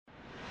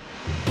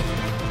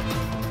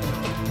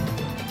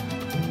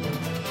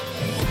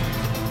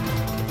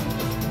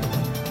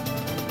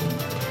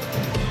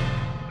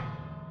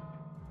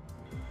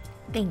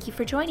Thank you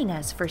for joining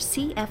us for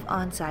CF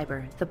on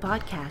Cyber, the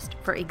podcast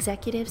for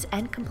executives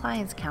and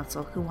compliance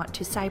counsel who want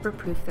to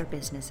cyber-proof their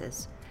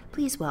businesses.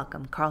 Please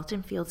welcome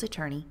Carlton Fields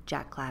attorney,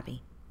 Jack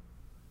Clabby.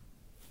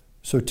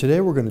 So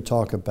today we're going to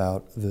talk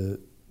about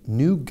the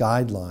new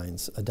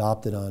guidelines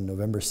adopted on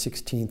November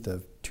 16th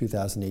of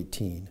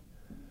 2018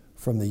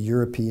 from the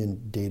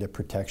European Data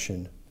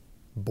Protection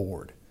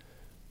Board.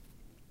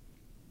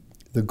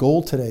 The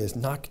goal today is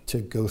not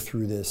to go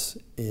through this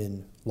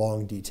in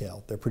long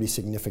detail. They're pretty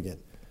significant,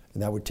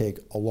 and that would take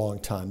a long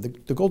time.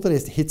 The goal today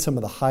is to hit some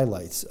of the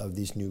highlights of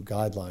these new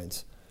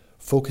guidelines,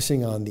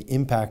 focusing on the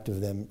impact of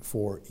them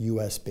for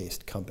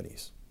US-based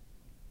companies.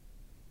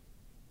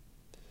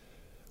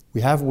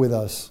 We have with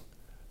us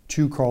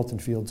two Carlton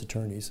Fields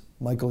attorneys,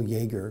 Michael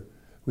Yeager,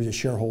 who is a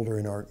shareholder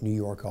in our New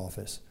York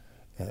office.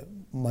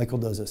 Michael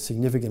does a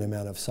significant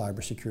amount of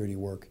cybersecurity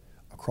work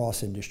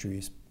across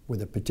industries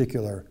with a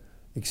particular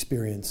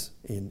experience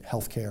in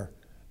healthcare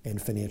and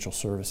financial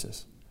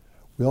services.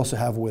 We also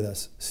have with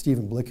us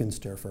Stephen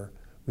Blickensderfer,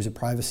 who's a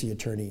privacy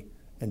attorney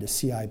and a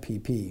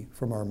CIPP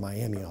from our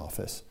Miami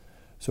office.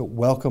 So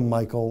welcome,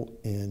 Michael,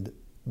 and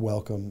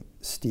welcome,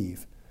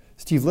 Steve.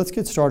 Steve, let's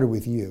get started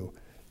with you.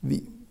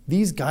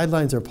 These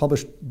guidelines are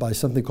published by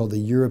something called the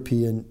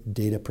European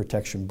Data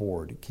Protection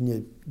Board. Can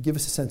you give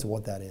us a sense of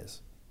what that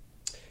is?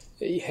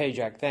 Hey,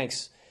 Jack,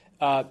 thanks.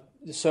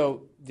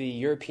 So the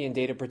European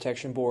Data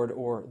Protection Board,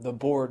 or the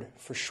board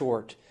for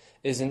short,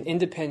 is an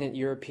independent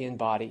European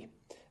body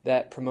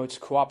that promotes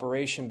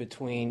cooperation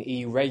between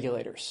EU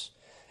regulators.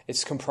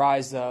 It's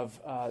comprised of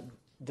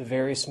the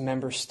various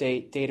member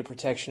state data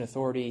protection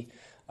authority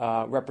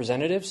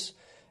representatives,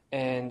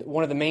 and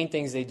one of the main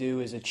things they do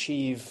is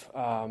achieve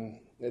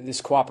this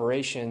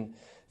cooperation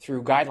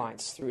through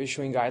guidelines, through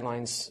issuing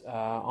guidelines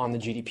on the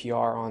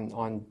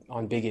GDPR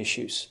on big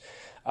issues.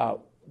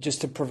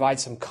 Just to provide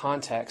some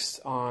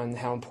context on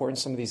how important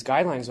some of these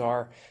guidelines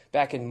are,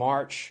 back in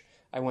March,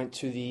 I went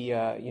to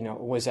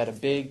was at a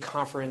big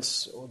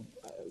conference.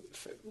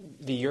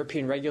 The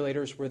European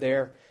regulators were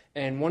there,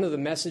 and one of the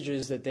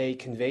messages that they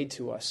conveyed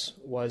to us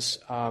was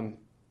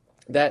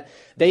that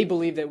they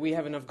believe that we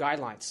have enough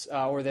guidelines,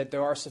 or that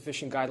there are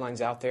sufficient guidelines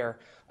out there,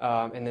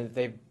 and that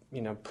they've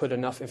put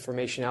enough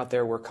information out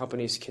there where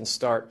companies can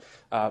start,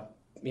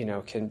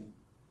 can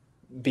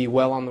be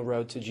well on the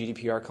road to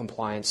GDPR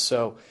compliance.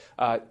 So,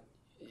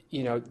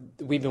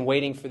 we've been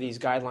waiting for these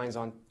guidelines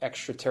on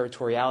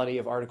extraterritoriality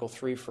of Article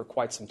 3 for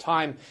quite some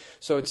time.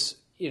 So it's,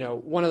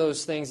 one of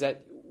those things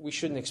that we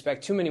shouldn't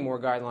expect too many more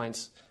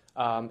guidelines.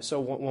 So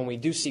when we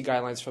do see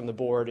guidelines from the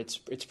board,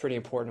 it's pretty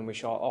important, and we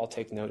should all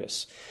take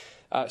notice.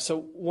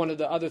 So one of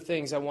the other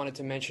things I wanted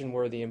to mention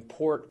were the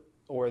import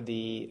or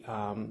the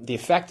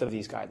effect of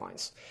these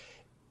guidelines.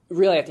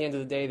 Really, at the end of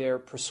the day, they're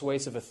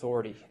persuasive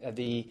authority.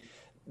 The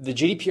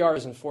GDPR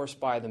is enforced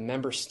by the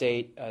member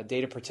state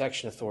data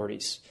protection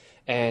authorities,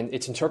 and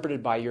it's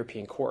interpreted by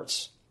European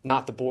courts,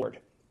 not the board.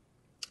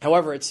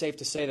 However, it's safe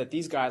to say that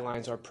these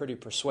guidelines are pretty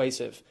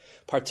persuasive,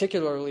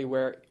 particularly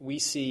where we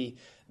see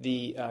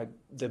the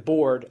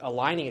board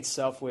aligning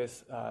itself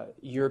with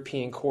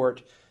European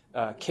court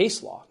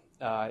case law,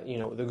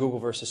 the Google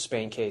versus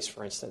Spain case,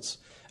 for instance.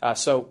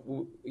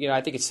 So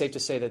I think it's safe to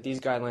say that these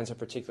guidelines in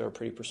particular are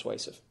pretty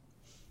persuasive.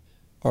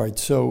 All right,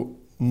 so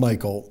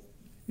Michael,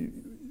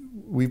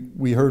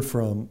 we heard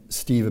from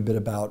Steve a bit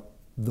about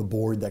the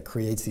board that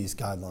creates these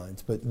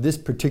guidelines, but this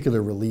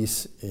particular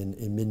release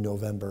in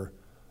mid-November,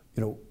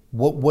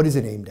 what is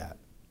it aimed at?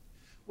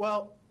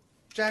 Well,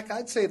 Jack,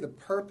 I'd say the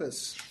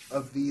purpose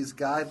of these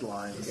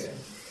guidelines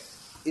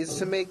is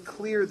to make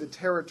clear the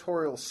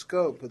territorial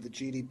scope of the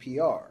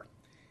GDPR.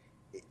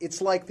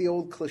 It's like the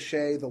old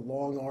cliche, the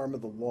long arm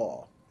of the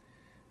law.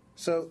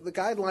 So the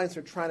guidelines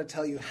are trying to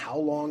tell you how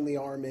long the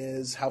arm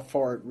is, how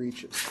far it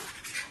reaches.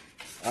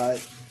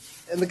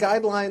 And the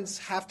guidelines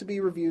have to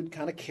be reviewed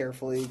kind of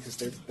carefully because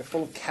they're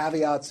full of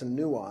caveats and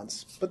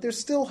nuance, but they're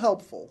still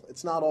helpful.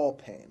 It's not all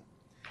pain.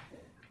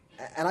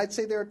 And I'd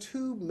say there are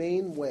two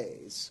main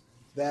ways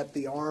that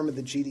the arm of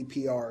the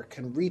GDPR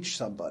can reach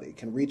somebody,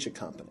 can reach a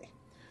company.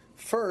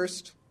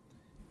 First,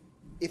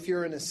 if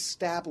you're an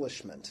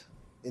establishment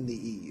in the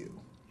EU.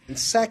 And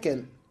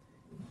second,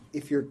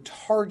 if you're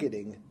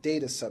targeting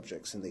data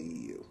subjects in the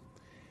EU.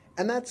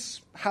 And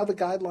that's how the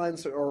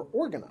guidelines are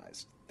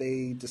organized.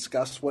 They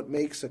discuss what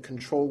makes a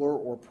controller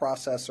or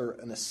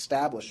processor an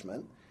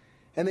establishment,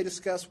 and they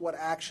discuss what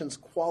actions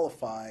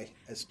qualify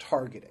as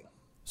targeting.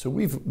 So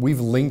we've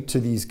linked to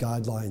these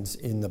guidelines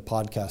in the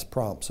podcast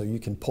prompt, so you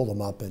can pull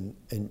them up and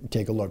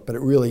take a look. But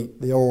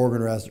they are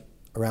organized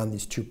around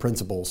these two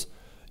principles.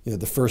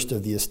 The first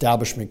of the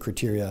establishment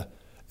criteria,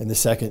 and the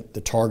second,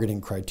 the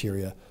targeting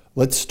criteria.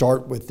 Let's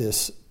start with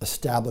this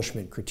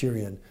establishment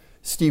criterion.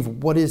 Steve,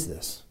 what is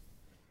this?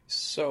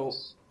 So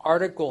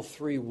Article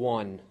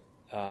 3.1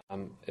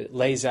 it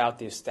lays out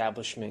the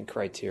establishment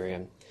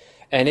criterion,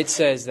 and it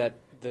says that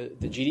the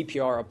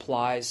GDPR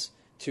applies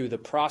to the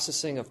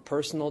processing of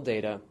personal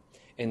data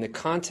in the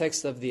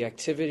context of the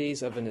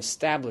activities of an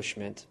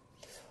establishment,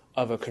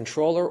 of a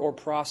controller or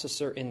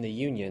processor in the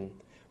union,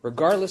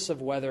 regardless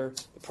of whether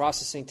the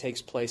processing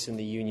takes place in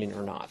the union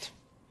or not.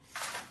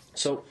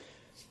 So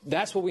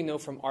that's what we know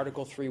from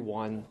Article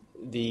 3.1.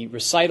 The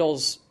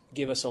recitals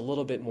give us a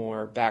little bit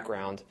more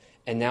background,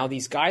 and now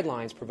these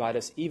guidelines provide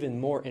us even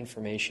more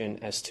information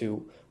as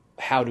to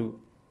how to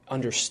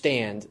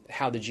understand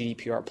how the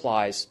GDPR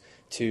applies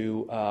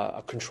to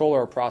a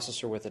controller or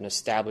processor with an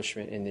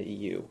establishment in the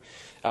EU.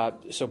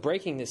 So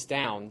breaking this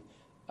down,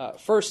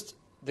 first,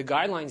 the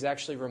guidelines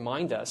actually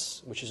remind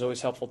us, which is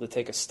always helpful to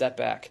take a step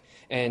back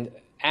and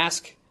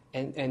ask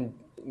and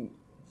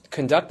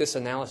conduct this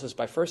analysis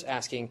by first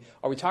asking,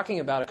 are we talking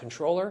about a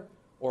controller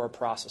or a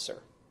processor?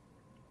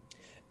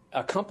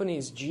 A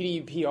company's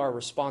GDPR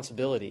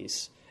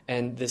responsibilities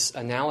and this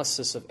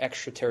analysis of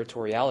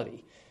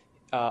extraterritoriality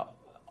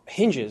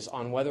hinges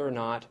on whether or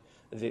not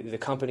the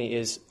company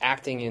is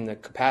acting in the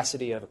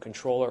capacity of a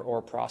controller or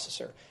a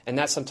processor. And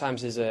that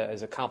sometimes is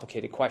a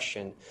complicated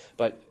question,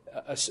 but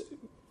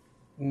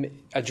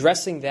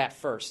addressing that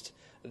first,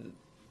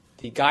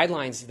 the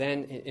guidelines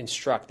then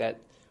instruct that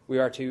we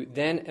are to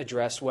then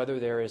address whether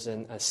there is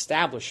an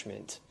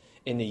establishment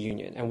in the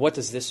union. And what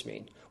does this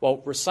mean?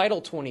 Well,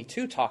 Recital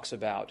 22 talks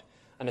about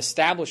an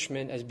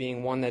establishment as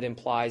being one that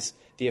implies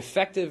the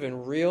effective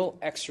and real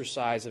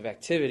exercise of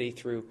activity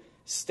through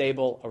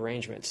stable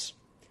arrangements,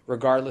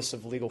 regardless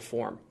of legal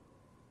form.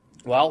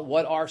 Well,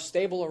 what are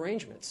stable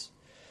arrangements?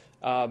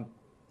 The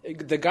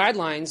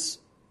guidelines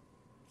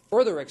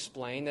further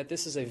explain that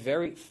this is a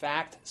very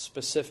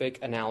fact-specific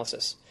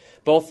analysis.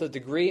 Both the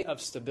degree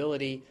of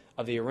stability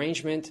of the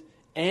arrangement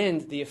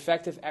and the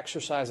effective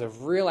exercise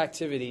of real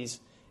activities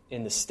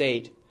in the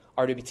state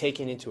are to be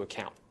taken into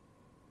account.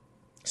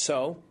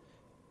 So,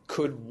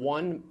 could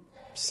one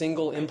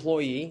single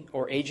employee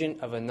or agent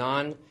of a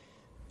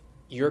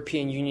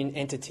non-European Union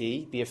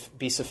entity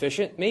be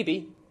sufficient?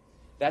 Maybe.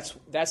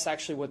 That's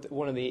actually what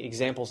one of the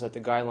examples that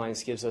the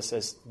guidelines gives us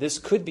as this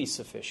could be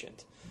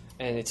sufficient.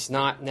 And it's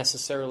not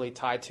necessarily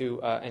tied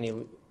to any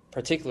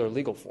particular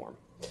legal form.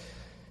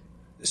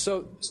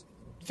 So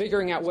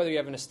figuring out whether you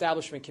have an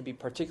establishment can be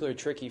particularly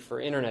tricky for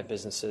internet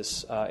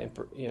businesses,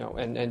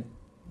 and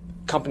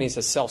companies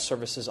that sell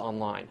services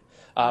online.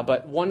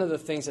 But one of the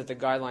things that the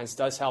guidelines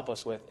does help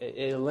us with,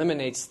 it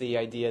eliminates the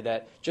idea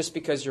that just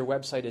because your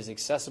website is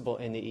accessible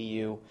in the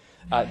EU,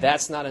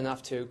 that's not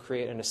enough to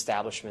create an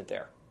establishment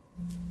there.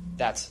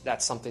 That's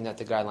something that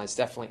the guidelines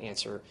definitely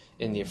answer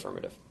in the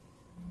affirmative.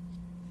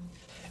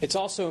 It's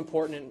also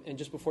important, and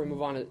just before we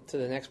move on to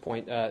the next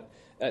point,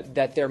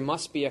 that there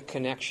must be a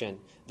connection.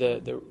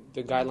 The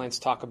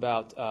guidelines talk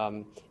about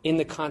in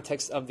the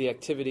context of the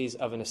activities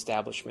of an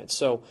establishment.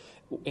 So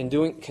in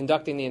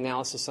conducting the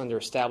analysis under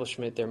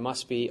establishment, there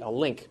must be a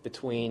link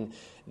between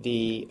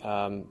the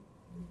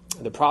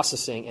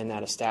processing and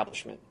that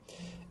establishment.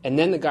 And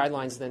then the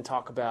guidelines then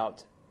talk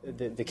about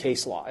the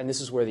case law, and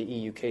this is where the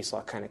EU case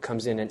law kind of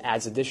comes in and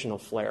adds additional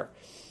flair.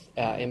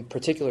 In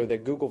particular, the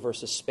Google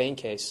versus Spain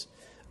case.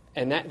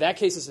 And that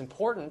case is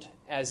important,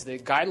 as the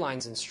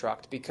guidelines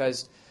instruct,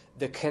 because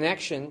the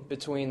connection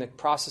between the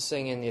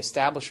processing and the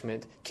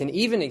establishment can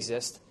even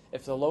exist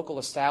if the local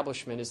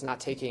establishment is not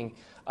taking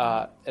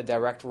a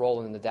direct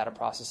role in the data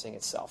processing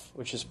itself,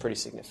 which is pretty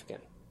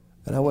significant.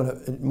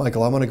 And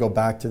Michael, I want to go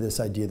back to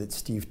this idea that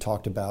Steve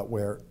talked about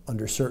where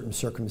under certain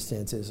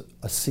circumstances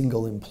a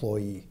single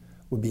employee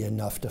would be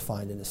enough to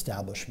find an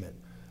establishment.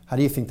 How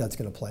do you think that's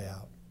going to play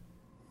out?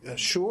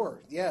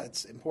 Sure. Yeah,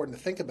 it's important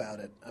to think about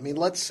it. I mean,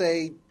 let's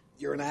say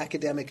you're an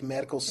academic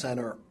medical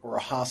center or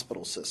a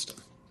hospital system.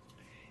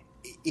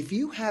 If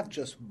you have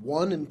just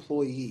one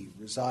employee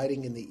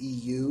residing in the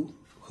EU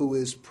who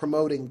is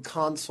promoting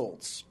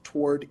consults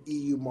toward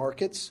EU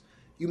markets,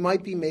 you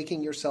might be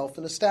making yourself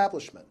an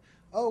establishment.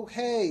 Oh,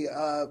 hey,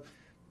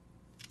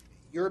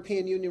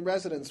 European Union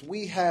residents,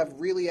 we have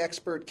really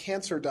expert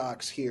cancer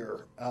docs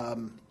here.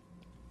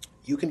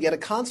 You can get a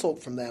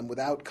consult from them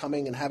without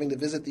coming and having to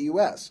visit the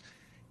U.S.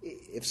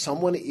 If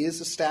someone is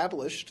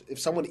established, if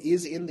someone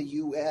is in the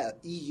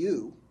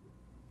EU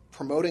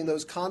promoting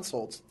those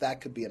consults,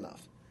 that could be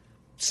enough.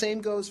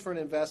 Same goes for an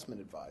investment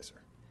advisor.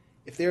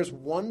 If there's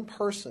one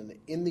person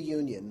in the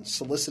union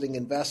soliciting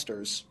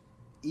investors,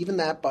 even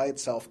that by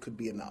itself could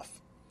be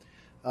enough.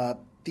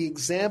 The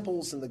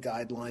examples in the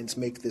guidelines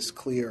make this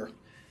clear.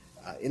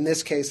 In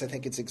this case, I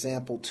think it's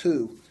example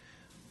 2.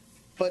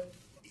 But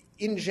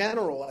in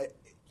general,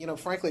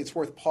 frankly, it's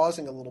worth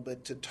pausing a little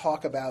bit to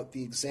talk about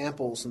the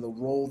examples and the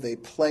role they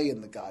play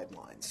in the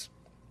guidelines.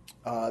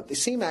 They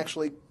seem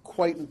actually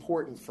quite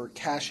important for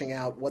cashing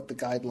out what the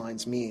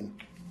guidelines mean.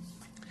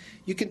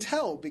 You can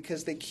tell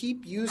because they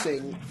keep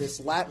using this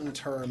Latin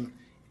term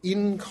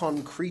in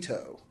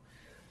concreto.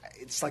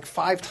 It's like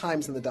 5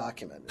 times in the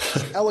document.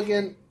 It's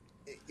elegant.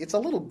 It's a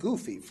little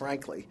goofy,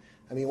 frankly.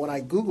 I mean, when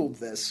I Googled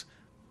this,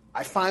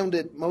 I found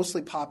it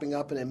mostly popping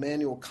up in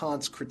Immanuel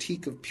Kant's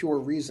Critique of Pure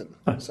Reason.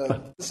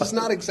 So this is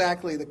not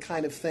exactly the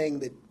kind of thing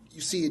that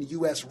you see in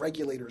U.S.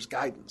 regulators'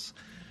 guidance.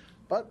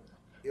 But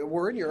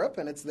we're in Europe,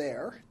 and it's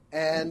there.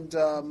 And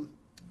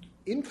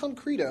in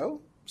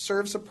concreto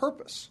serves a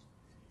purpose.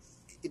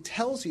 It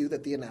tells you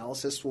that the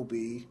analysis will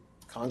be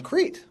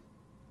concrete.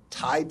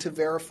 tied to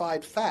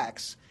verified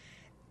facts,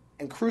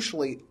 and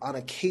crucially, on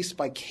a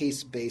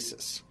case-by-case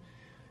basis.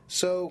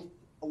 So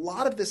a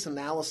lot of this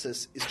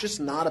analysis is just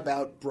not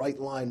about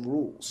bright-line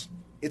rules.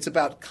 It's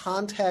about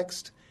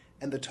context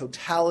and the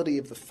totality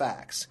of the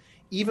facts.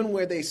 Even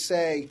where they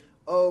say,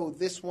 oh,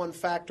 this one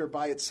factor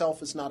by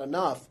itself is not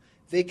enough,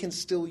 they can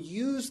still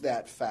use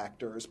that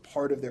factor as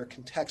part of their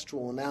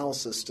contextual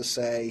analysis to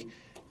say,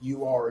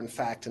 you are, in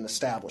fact, an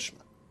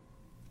establishment.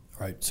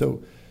 All right.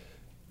 So,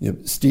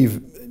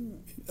 Steve,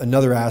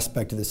 another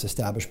aspect of this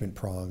establishment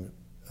prong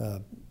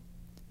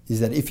is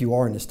that if you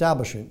are an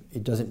establishment,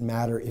 it doesn't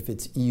matter if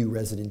it's EU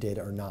resident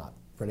data or not.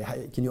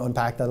 Right? Can you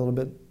unpack that a little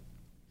bit?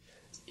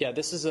 Yeah,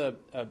 this is a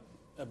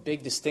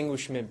big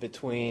distinguishment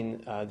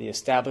between the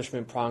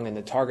establishment prong and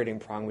the targeting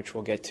prong, which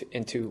we'll get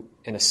into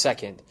in a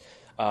second.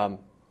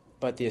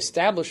 But the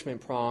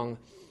establishment prong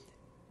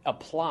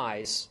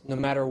applies no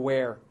matter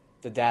where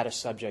the data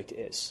subject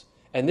is.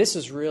 And this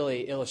is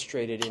really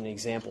illustrated in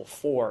example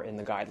 4 in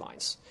the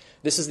guidelines.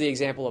 This is the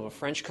example of a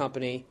French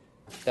company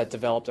that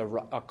developed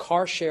a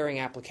car-sharing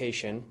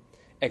application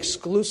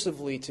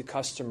exclusively to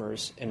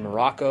customers in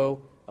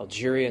Morocco,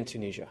 Algeria, and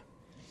Tunisia.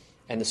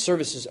 And the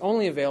service is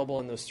only available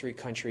in those 3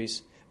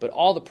 countries, but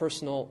all the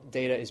personal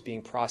data is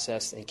being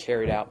processed and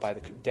carried out by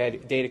the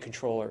data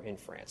controller in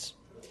France.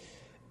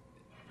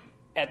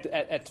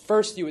 At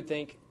first, you would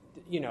think,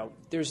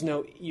 there's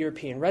no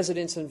European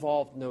residents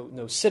involved,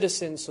 no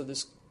citizens, so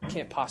this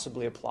can't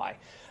possibly apply.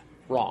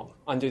 Wrong.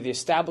 Under the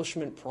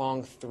establishment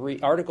prong 3,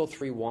 Article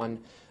 3.1,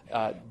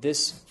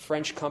 this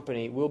French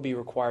company will be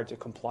required to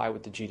comply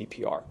with the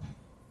GDPR.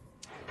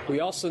 We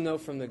also know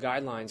from the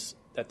guidelines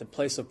that the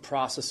place of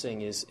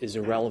processing is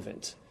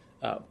irrelevant.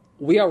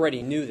 We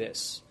already knew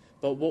this,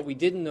 but what we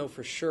didn't know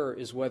for sure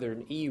is whether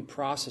an EU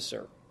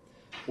processor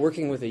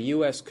working with a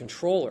U.S.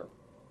 controller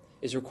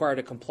is required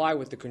to comply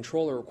with the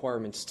controller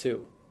requirements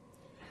too.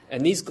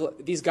 And these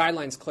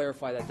guidelines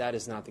clarify that that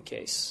is not the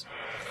case.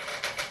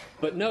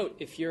 But note,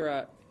 if you're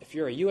a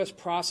U.S.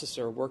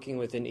 processor working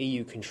with an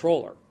EU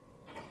controller,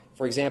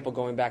 for example,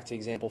 going back to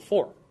example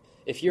 4,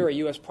 if you're a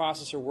U.S.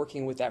 processor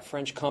working with that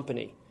French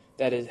company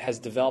that has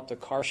developed a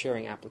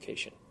car-sharing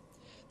application,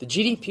 the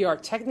GDPR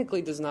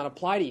technically does not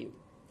apply to you.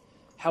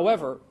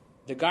 However,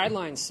 the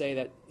guidelines say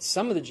that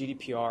some of the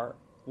GDPR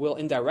will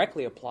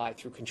indirectly apply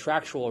through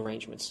contractual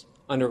arrangements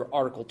under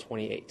Article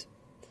 28.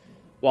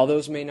 While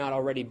those may not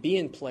already be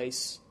in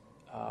place,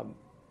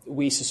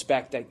 we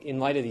suspect that in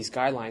light of these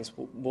guidelines,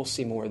 we'll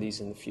see more of these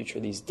in the future,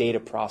 these data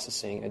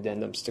processing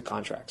addendums to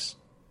contracts.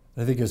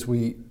 I think as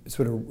we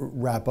sort of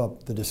wrap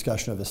up the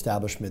discussion of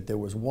establishment, there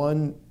was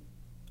one,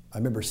 I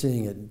remember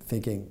seeing it and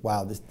thinking,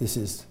 wow, this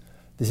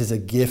is a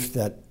gift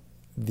that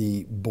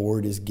the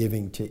board is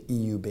giving to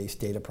EU-based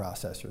data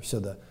processors. So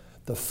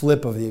the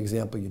flip of the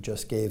example you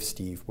just gave,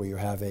 Steve, where you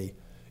have a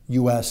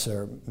US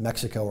or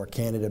Mexico or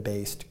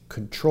Canada-based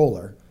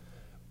controller,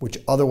 which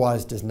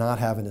otherwise does not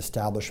have an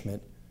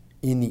establishment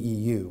in the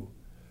EU,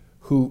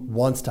 who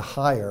wants to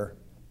hire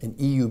an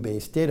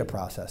EU-based data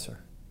processor,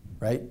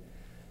 right?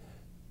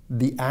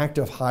 The act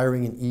of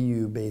hiring an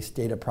EU-based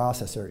data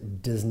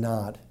processor does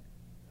not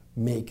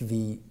make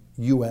the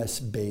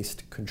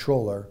US-based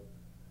controller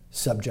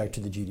subject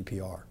to the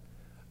GDPR.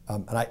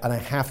 And I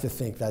have to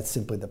think that's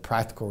simply the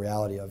practical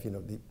reality of,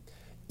 the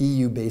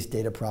EU-based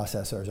data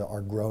processors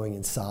are growing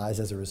in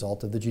size as a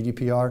result of the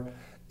GDPR.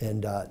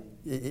 And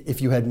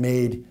if you had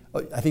made,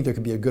 I think there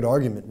could be a good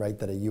argument, right,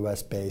 that a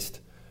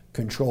US-based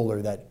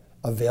controller that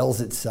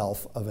avails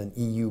itself of an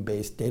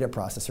EU-based data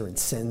processor and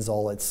sends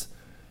all its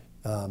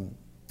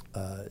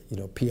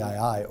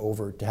PII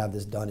over to have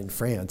this done in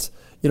France,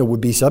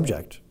 would be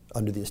subject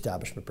under the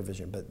establishment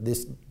provision. But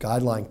this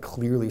guideline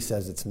clearly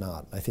says it's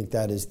not. I think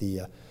that is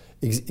the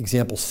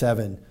example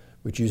 7,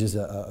 which uses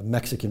a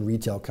Mexican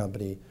retail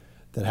company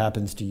that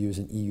happens to use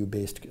an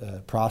EU-based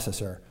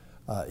processor,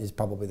 is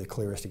probably the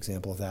clearest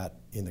example of that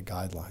in the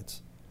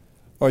guidelines.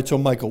 All right, so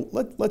Michael,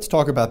 let's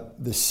talk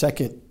about the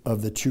second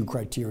of the 2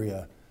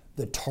 criteria,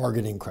 the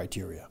targeting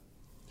criteria.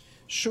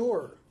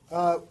 Sure.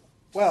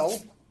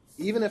 Well,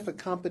 even if a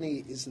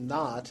company is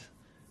not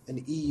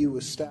an EU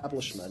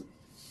establishment,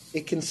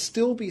 it can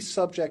still be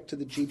subject to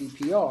the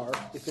GDPR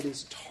if it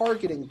is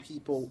targeting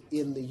people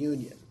in the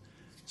union.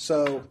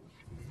 So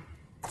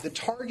the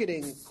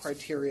targeting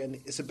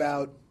criterion is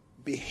about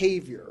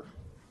behavior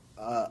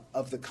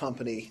of the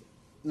company,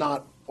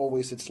 not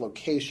always its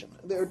location.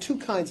 There are 2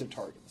 kinds of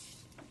targeting: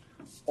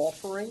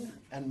 offering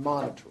and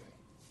monitoring.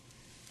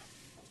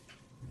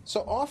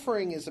 So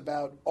offering is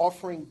about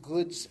offering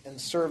goods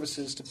and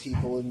services to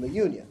people in the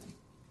union.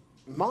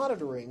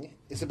 Monitoring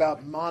is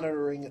about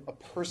monitoring a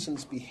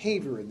person's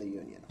behavior in the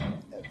union.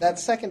 That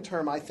second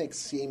term, I think,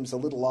 seems a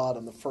little odd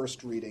on the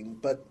first reading,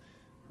 but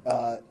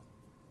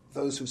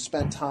those who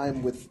spent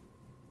time with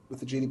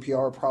the GDPR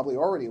are probably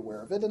already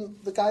aware of it, and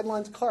the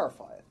guidelines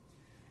clarify it.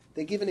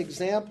 They give an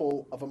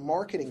example of a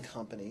marketing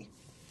company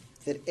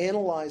that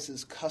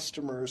analyzes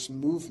customers'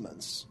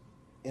 movements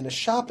in a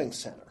shopping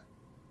center.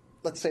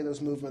 Let's say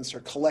those movements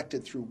are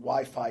collected through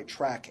Wi-Fi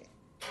tracking.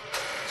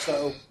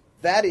 So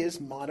that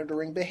is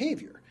monitoring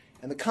behavior.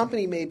 And the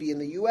company may be in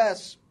the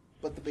U.S.,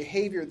 but the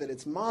behavior that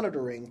it's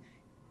monitoring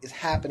is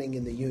happening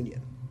in the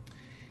Union.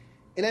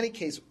 In any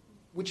case,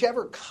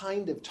 whichever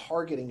kind of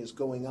targeting is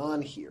going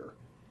on here,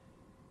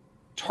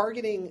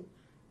 targeting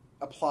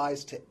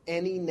applies to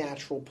any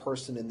natural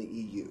person in the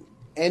EU,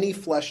 any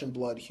flesh and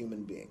blood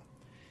human being.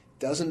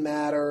 Doesn't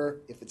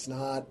matter if it's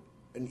not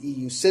an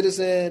EU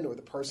citizen or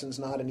the person's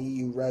not an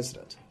EU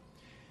resident.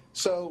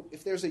 So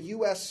if there's a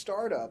US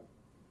startup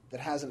that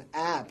has an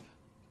app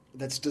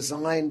that's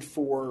designed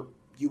for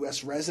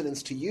US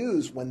residents to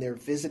use when they're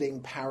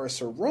visiting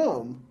Paris or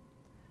Rome,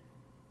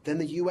 then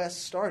the US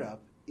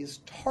startup is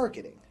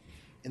targeting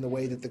in the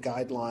way that the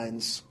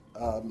guidelines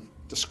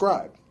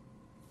describe.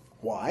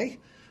 Why?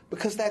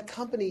 Because that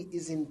company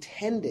is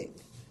intending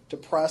to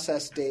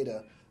process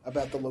data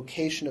about the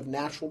location of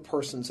natural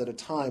persons at a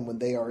time when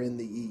they are in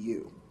the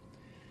EU.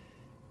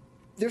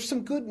 There's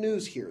some good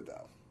news here,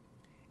 though.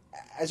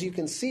 As you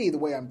can see, the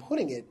way I'm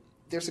putting it,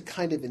 there's a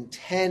kind of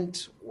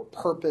intent or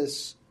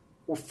purpose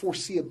or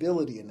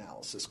foreseeability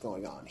analysis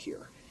going on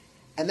here.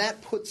 And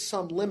that puts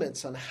some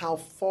limits on how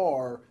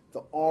far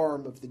the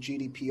arm of the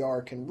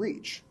GDPR can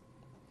reach.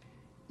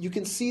 You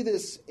can see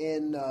this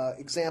in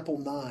example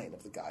 9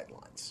 of the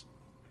guidelines.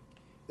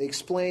 They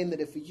explain that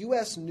if a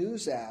U.S.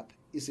 news app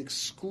is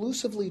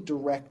exclusively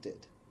directed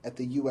at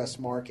the U.S.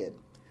 market,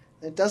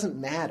 then it doesn't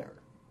matter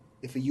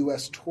if a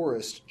U.S.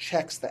 tourist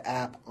checks the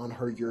app on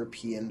her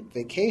European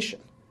vacation.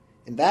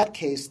 In that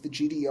case, the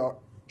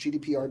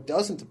GDPR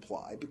doesn't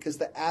apply because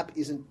the app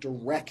isn't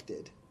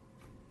directed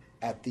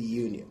at the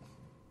Union.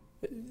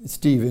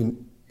 Steve,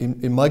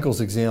 in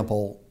Michael's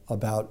example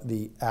about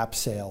the app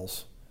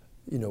sales,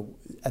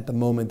 at the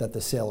moment that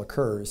the sale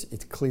occurs,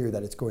 it's clear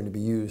that it's going to be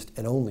used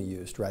and only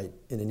used, right,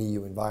 in an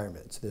EU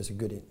environment. So there's a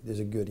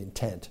good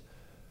intent.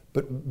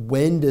 But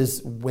when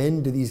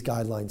do these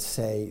guidelines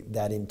say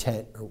that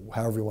intent, or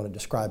however you want to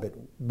describe it?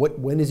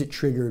 When is it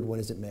triggered? When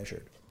is it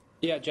measured?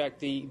 Yeah, Jack,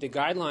 the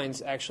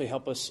guidelines actually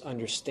help us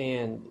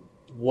understand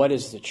what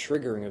is the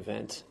triggering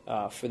event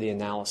for the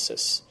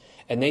analysis.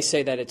 And they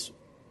say that it's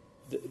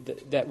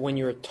that when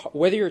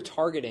whether you're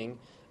targeting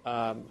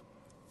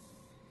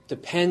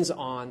depends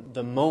on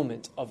the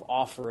moment of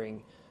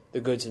offering the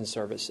goods and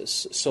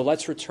services. So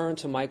let's return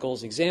to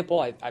Michael's example.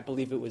 I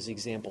believe it was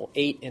example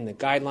 8 in the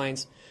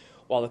guidelines.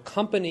 While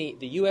the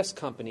U.S.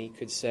 company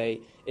could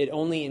say it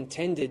only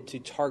intended to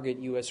target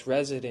U.S.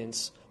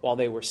 residents while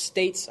they were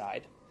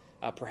stateside,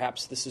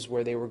 perhaps this is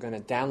where they were going to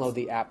download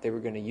the app they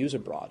were going to use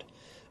abroad.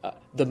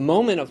 The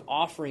moment of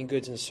offering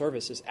goods and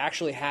services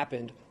actually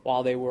happened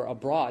while they were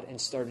abroad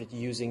and started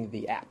using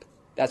the app.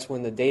 That's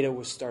when the data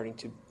was starting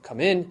to come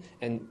in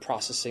and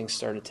processing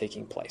started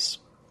taking place.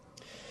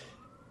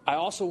 I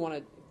also want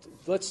to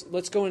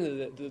let's go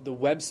into the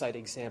website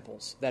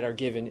examples that are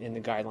given in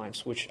the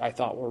guidelines, which I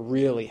thought were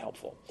really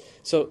helpful.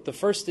 So the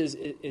first is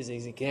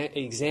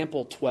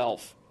example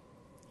 12.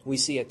 We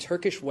see a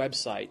Turkish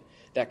website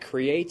that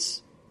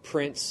creates,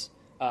 prints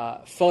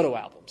photo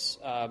albums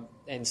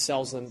and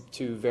sells them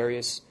to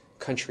various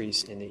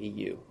countries in the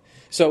EU.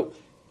 So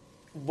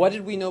what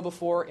did we know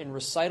before? In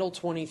Recital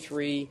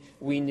 23,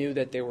 we knew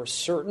that there were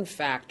certain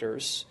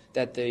factors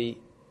that the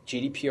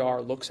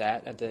GDPR looks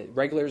at, that the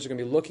regulators are going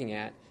to be looking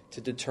at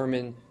to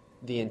determine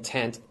the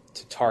intent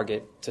to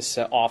target,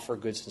 to offer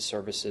goods and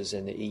services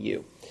in the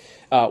EU.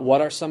 What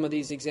are some of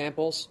these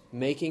examples?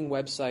 Making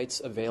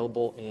websites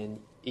available in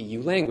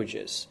EU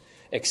languages,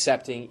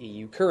 accepting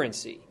EU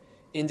currency,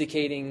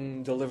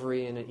 indicating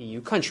delivery in an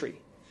EU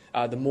country.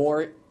 The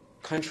more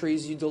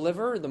countries you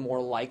deliver, the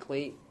more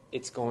likely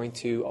it's going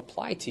to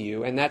apply to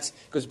you. And that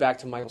goes back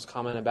to Michael's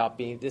comment about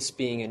this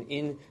being an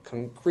in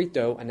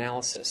concreto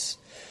analysis.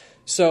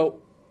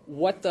 So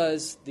what do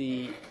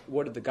the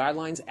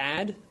guidelines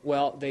add?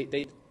 Well,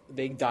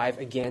 they dive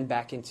again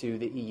back into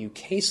the EU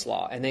case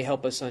law, and they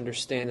help us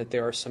understand that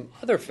there are some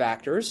other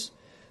factors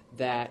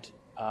that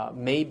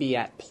may be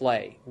at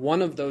play.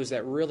 One of those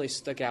that really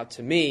stuck out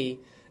to me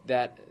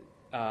that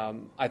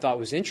I thought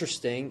was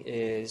interesting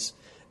is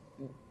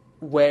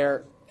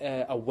where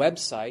a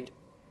website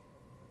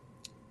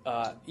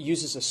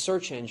uses a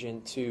search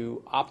engine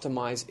to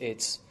optimize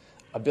its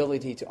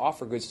ability to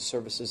offer goods and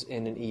services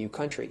in an EU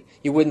country.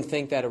 You wouldn't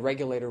think that a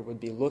regulator would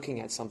be looking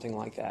at something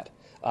like that,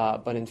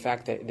 but in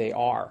fact they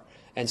are.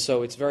 And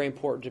so it's very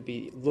important to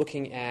be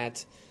looking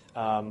at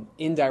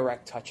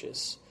indirect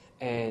touches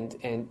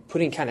and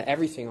putting kind of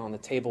everything on the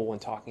table when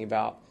talking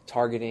about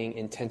targeting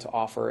intent to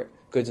offer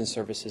goods and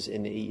services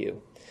in the EU.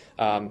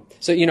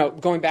 So,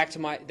 going back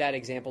to that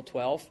example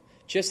 12,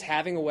 just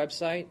having a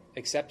website,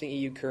 accepting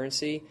EU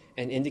currency,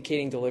 and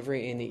indicating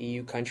delivery in the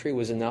EU country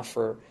was enough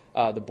for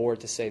the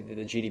board to say that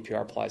the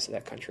GDPR applies to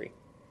that country.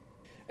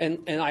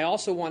 And I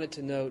also wanted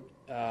to note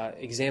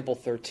example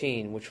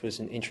 13, which was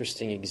an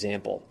interesting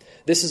example.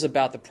 This is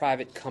about the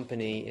private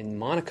company in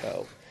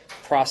Monaco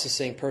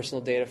processing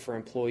personal data for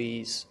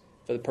employees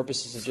for the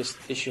purposes of just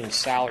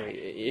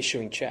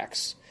issuing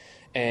checks.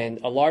 And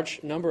a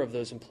large number of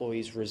those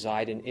employees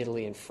reside in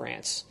Italy and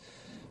France.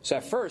 So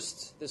at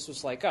first, this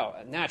was like, oh,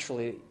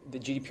 naturally, the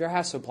GDPR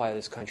has to apply to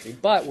this country.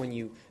 But when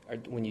you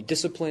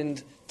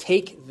disciplined,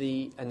 take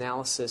the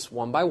analysis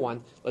one by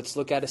one. Let's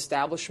look at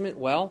establishment.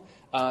 Well,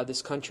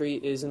 this country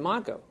is in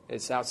Monaco.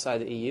 It's outside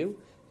the EU.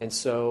 And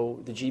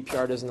so the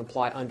GDPR doesn't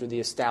apply under the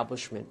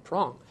establishment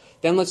prong.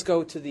 Then let's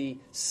go to the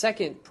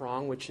second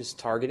prong, which is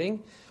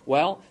targeting.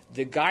 Well,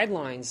 the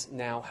guidelines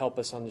now help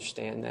us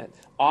understand that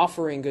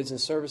offering goods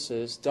and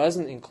services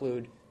doesn't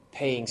include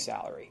paying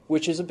salary,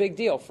 which is a big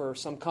deal for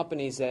some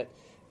companies that,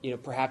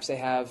 perhaps they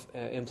have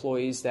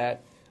employees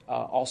that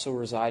also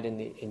reside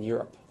in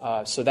Europe.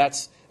 So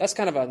that's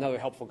kind of another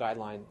helpful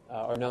guideline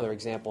or another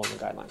example in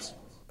the guidelines.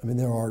 I mean,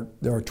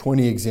 there are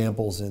 20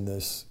 examples in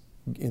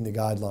the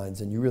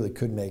guidelines, and you really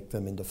could make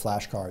them into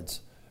flashcards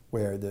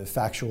where the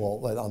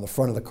factual, on the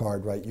front of the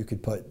card, right, you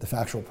could put the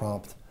factual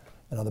prompt,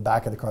 and on the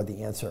back of the card,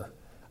 the answer.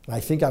 And I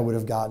think I would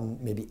have gotten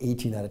maybe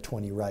 18 out of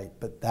 20 right,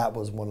 but that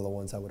was one of the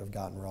ones I would have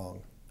gotten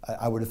wrong.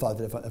 I would have thought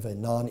that if a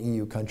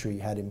non-EU country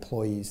had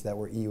employees that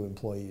were EU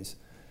employees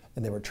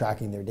and they were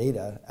tracking their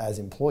data as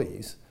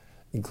employees,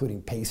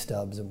 including pay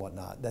stubs and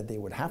whatnot, that they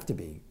would have to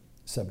be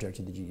subject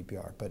to the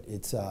GDPR. But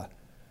it's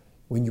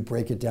when you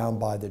break it down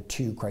by the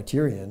two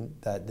criterion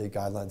that the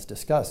guidelines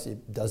discuss,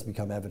 it does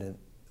become evident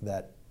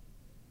that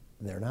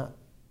they're not.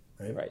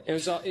 Right.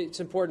 It's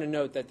important to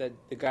note that the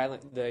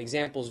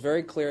example is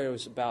very clear. It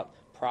was about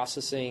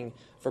processing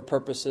for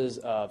purposes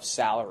of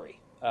salary.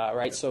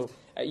 Right. So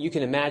you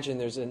can imagine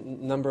there's a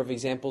number of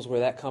examples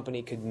where that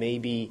company could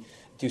maybe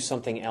do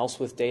something else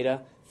with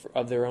data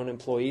of their own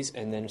employees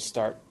and then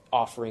start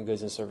offering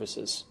goods and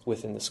services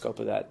within the scope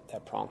of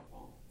that prong.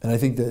 And I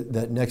think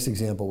that next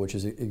example, which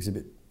is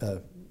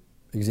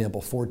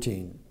example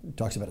 14,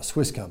 talks about a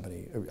Swiss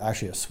company,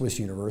 actually a Swiss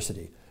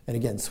university. And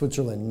again,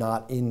 Switzerland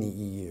not in the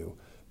EU,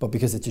 but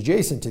because it's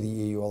adjacent to the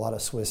EU, a lot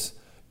of Swiss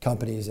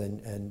companies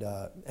and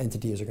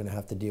entities are going to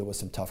have to deal with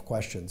some tough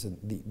questions. And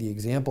the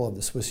example of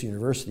the Swiss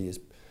university is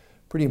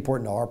pretty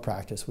important to our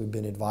practice. We've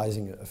been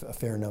advising a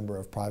fair number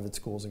of private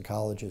schools and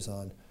colleges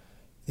on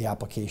the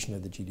application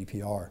of the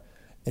GDPR.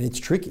 And it's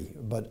tricky,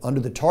 but under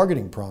the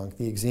targeting prong,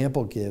 the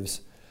example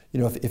gives,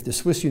 if the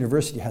Swiss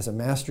university has a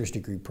master's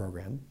degree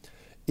program,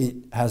 it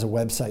has a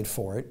website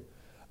for it.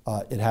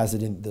 It has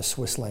it in the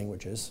Swiss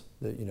languages,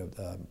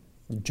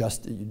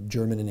 just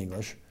German and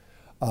English,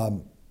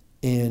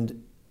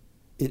 and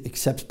it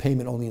accepts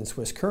payment only in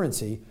Swiss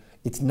currency.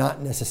 It's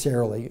not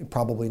necessarily,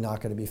 probably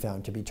not going to be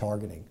found to be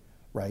targeting,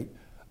 right?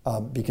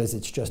 Because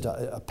it's just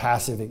a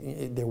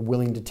passive, they're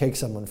willing to take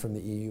someone from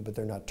the EU, but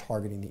they're not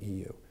targeting the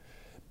EU.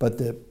 But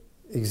the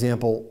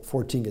example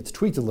 14 gets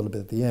tweaked a little bit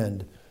at the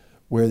end,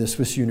 where the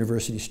Swiss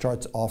university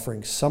starts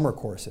offering summer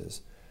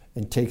courses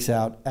and takes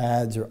out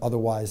ads or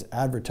otherwise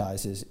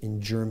advertises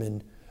in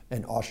German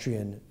and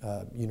Austrian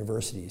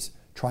universities,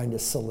 trying to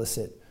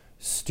solicit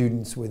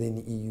students within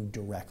the EU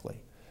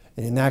directly.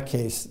 And in that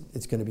case,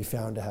 it's going to be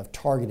found to have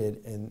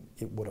targeted, and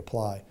it would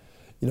apply.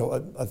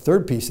 A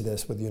third piece of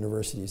this with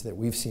universities that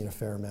we've seen a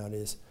fair amount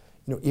is,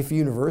 if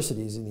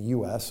universities in the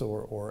U.S.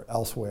 or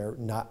elsewhere,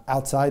 not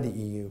outside the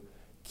EU,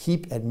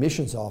 keep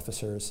admissions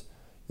officers,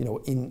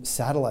 in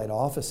satellite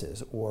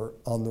offices or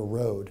on the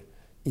road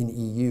in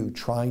EU,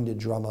 trying to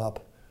drum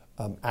up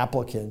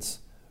applicants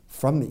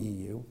from the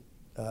EU,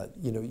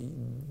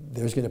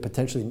 there's going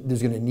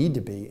to need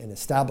to be an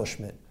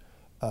establishment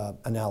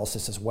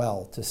analysis as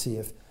well to see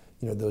if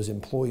those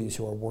employees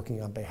who are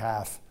working on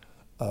behalf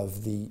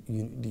of the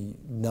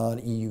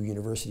non-EU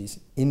universities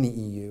in the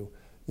EU,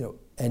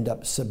 end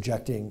up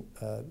subjecting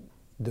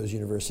those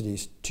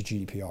universities to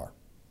GDPR.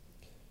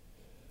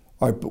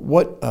 All right,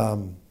 but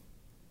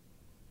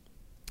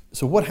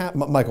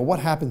Michael, what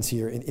happens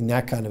here in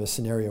that kind of a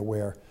scenario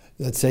where,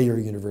 let's say you're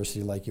a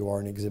university like you are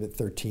in Exhibit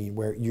 13,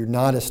 where you're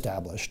not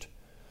established,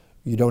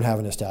 you don't have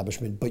an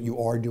establishment, but you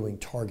are doing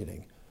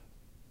targeting.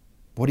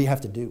 What do you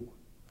have to do?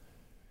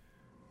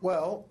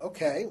 Well,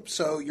 okay,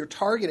 so you're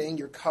targeting,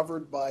 you're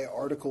covered by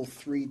Article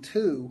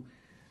 3.2.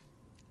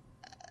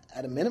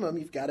 At a minimum,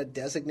 you've got to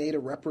designate a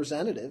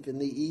representative in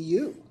the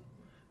EU.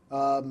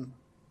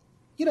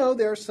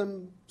 There are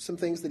some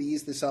things that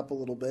ease this up a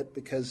little bit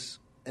because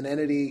an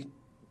entity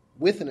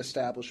with an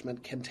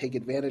establishment can take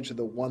advantage of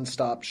the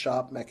one-stop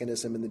shop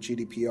mechanism in the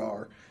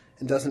GDPR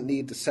and doesn't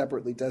need to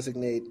separately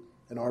designate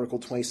an Article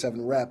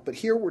 27 rep. But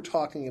here we're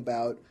talking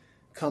about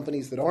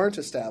companies that aren't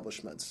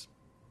establishments,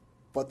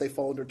 but they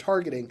fall under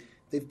targeting.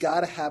 They've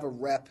got to have a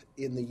rep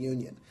in the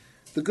union.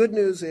 The good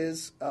news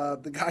is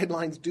the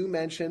guidelines do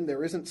mention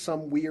there isn't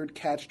some weird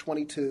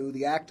catch-22.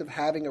 The act of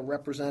having a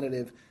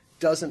representative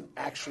doesn't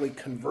actually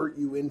convert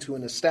you into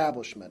an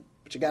establishment,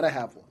 but you got to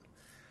have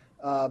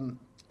one.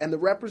 And the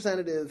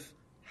representative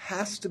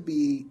has to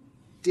be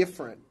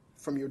different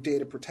from your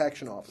data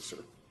protection officer,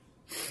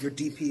 your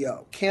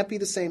DPO. Can't be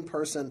the same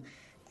person.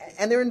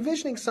 And they're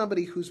envisioning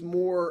somebody who's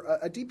more,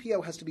 a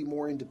DPO has to be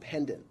more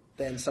independent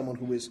than someone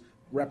who is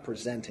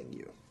representing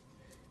you.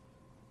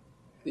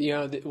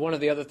 One of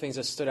the other things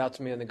that stood out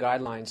to me in the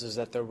guidelines is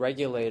that the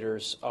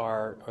regulators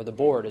or the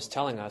board is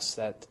telling us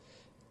that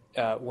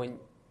when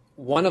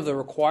one of the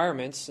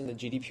requirements in the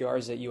GDPR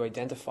is that you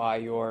identify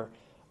your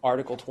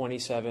Article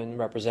 27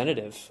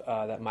 representative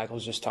that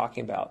Michael's just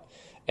talking about.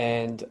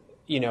 And,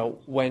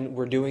 when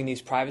we're doing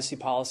these privacy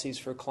policies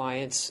for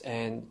clients,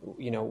 and,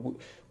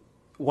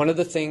 one of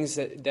the things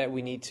that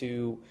we need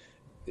to,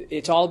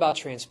 it's all about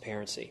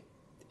transparency.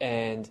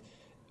 And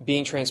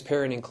being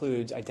transparent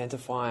includes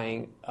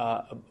identifying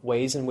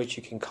ways in which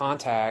you can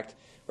contact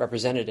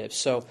representatives.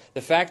 So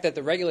the fact that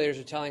the regulators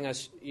are telling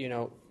us,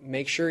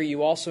 make sure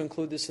you also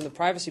include this in the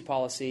privacy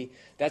policy,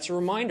 that's a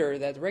reminder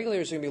that the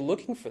regulators are going to be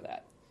looking for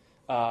that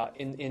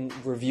in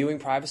reviewing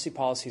privacy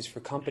policies for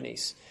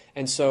companies.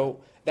 And so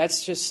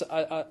that's just,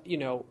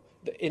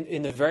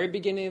 in the very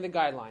beginning of the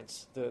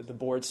guidelines, the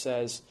board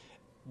says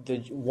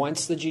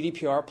once the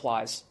GDPR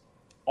applies,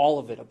 all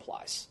of it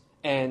applies.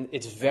 And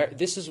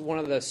this is one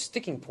of the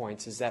sticking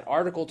points, is that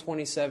Article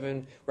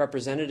 27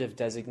 representative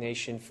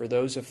designation for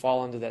those who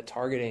fall under that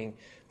targeting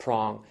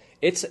prong.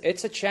 It's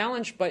a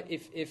challenge, but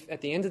if at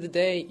the end of the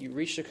day you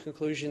reach the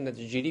conclusion that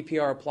the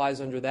GDPR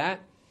applies under that,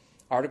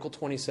 Article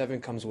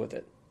 27 comes with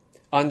it.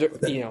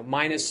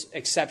 Minus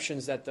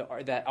exceptions that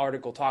that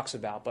article talks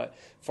about. But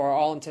for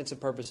all intents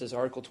and purposes,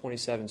 Article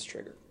 27 is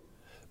triggered.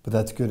 But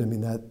that's good. I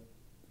mean, that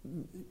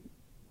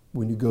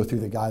when you go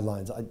through the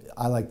guidelines,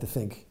 I like to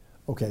think,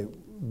 okay,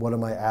 what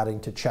am I adding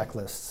to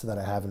checklists that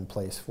I have in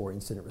place for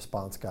incident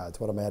response guides?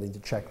 What am I adding to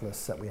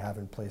checklists that we have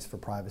in place for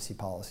privacy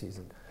policies?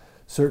 And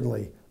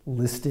certainly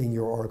listing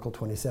your Article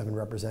 27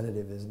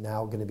 representative is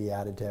now going to be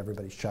added to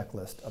everybody's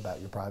checklist about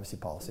your privacy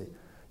policy.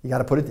 You got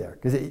to put it there,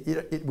 because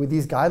with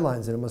these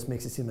guidelines, it almost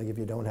makes it seem like if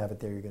you don't have it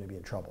there, you're going to be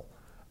in trouble.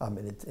 And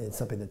it's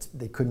something that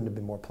they couldn't have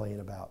been more plain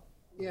about.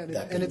 Yeah,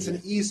 and it's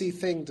an easy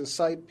thing to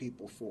cite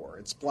people for.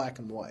 It's black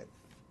and white.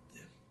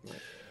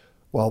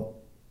 Well,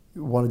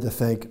 wanted to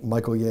thank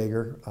Michael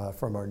Yeager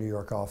from our New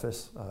York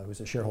office, who's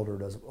a shareholder,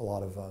 does a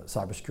lot of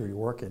cybersecurity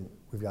work, and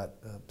we've got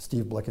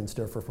Steve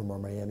Blickensderfer from our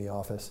Miami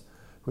office,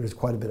 who does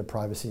quite a bit of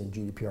privacy and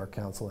GDPR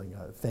counseling.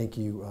 Thank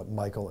you,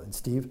 Michael and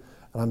Steve.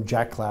 And I'm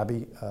Jack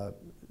Clabby,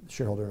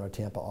 shareholder in our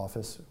Tampa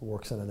office, who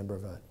works on a number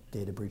of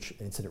data breach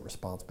incident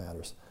response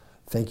matters.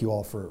 Thank you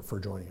all for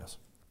joining us.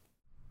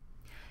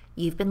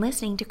 You've been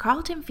listening to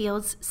Carlton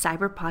Field's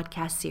Cyber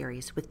Podcast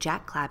series with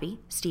Jack Clabby,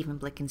 Stephen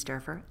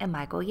Blickensderfer, and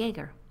Michael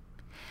Yeager.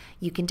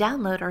 You can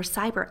download our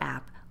Cyber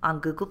app on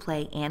Google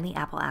Play and the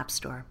Apple App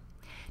Store.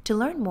 To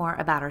learn more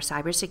about our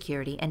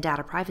cybersecurity and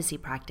data privacy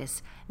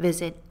practice,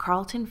 visit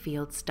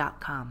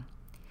carltonfields.com.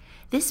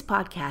 This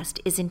podcast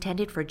is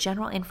intended for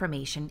general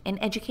information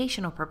and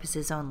educational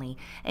purposes only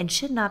and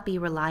should not be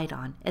relied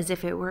on as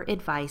if it were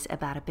advice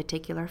about a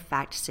particular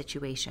fact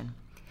situation.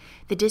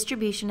 The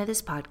distribution of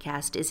this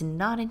podcast is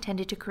not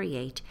intended to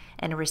create,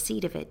 and a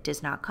receipt of it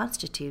does not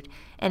constitute,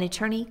 an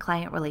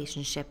attorney-client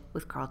relationship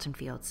with Carlton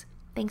Fields.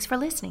 Thanks for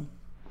listening.